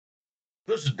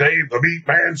This is Dave, the Meat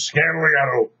Man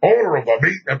Scandaliato, owner of the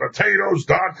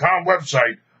meatandpotatoes.com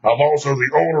website. I'm also the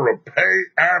owner of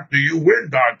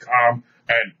payafteryouwin.com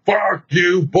and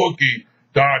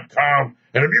fuckyoubookie.com.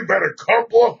 And if you bet a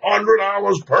couple of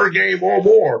 $100 per game or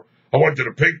more, I want you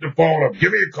to pick the phone up.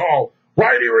 Give me a call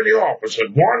right here in the office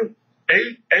at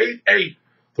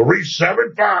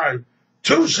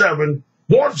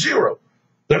 1-888-375-2710.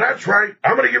 Then that's right.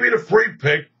 I'm going to give you the free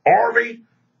pick, Army,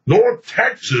 North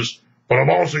Texas. But I'm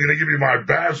also going to give you my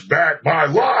best bet, my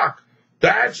lock.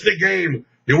 That's the game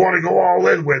you want to go all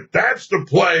in with. That's the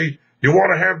play you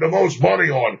want to have the most money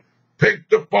on. Pick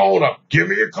the phone up. Give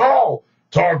me a call.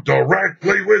 Talk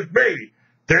directly with me.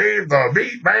 Dave, the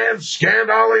Meat Man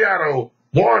Scandaliato.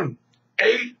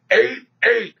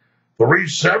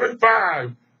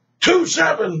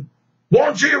 1-888-375-2710.